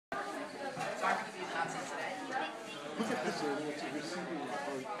This episode was receiving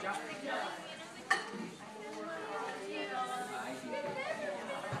our job.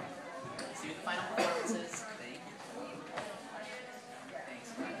 See what the final performance is. Thank you. Thanks.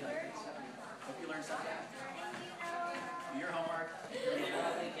 Hope you learned something. Do your homework.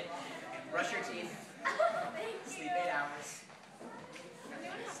 Brush your teeth. Sleep 8 hours.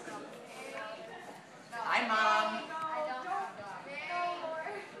 Hi, Mom.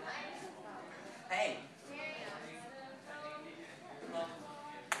 Hey.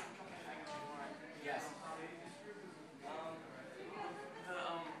 Yes.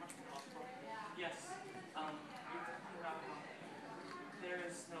 Yes. You're talking about there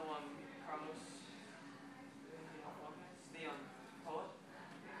is no Carlos, the poet,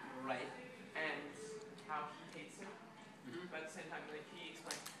 Right. and how he hates him. But at the same time, like he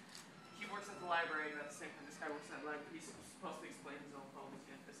explained, he works at the library. But at the same time, this guy works at the library. He's supposed to explain his own poems,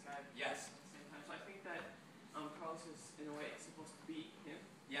 and this guy. Yes. At the same time, so I think that Carlos is in a way supposed to be him.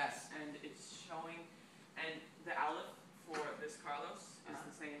 Yes. And it's showing, and the aleph for this Carlos is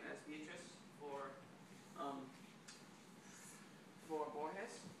the same as Beatrice for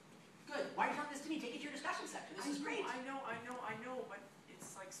Borges. Good. Why are you telling this to me? Take it to your discussion section. This is great. I know, but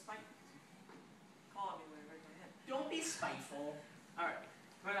it's like spite. Call me when I break my head. Don't be spiteful. All right,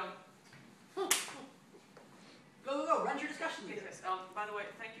 but Go. Run your discussion. By the way,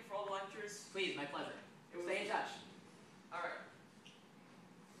 thank you for all the lectures. Please, my pleasure. It was Stay in touch.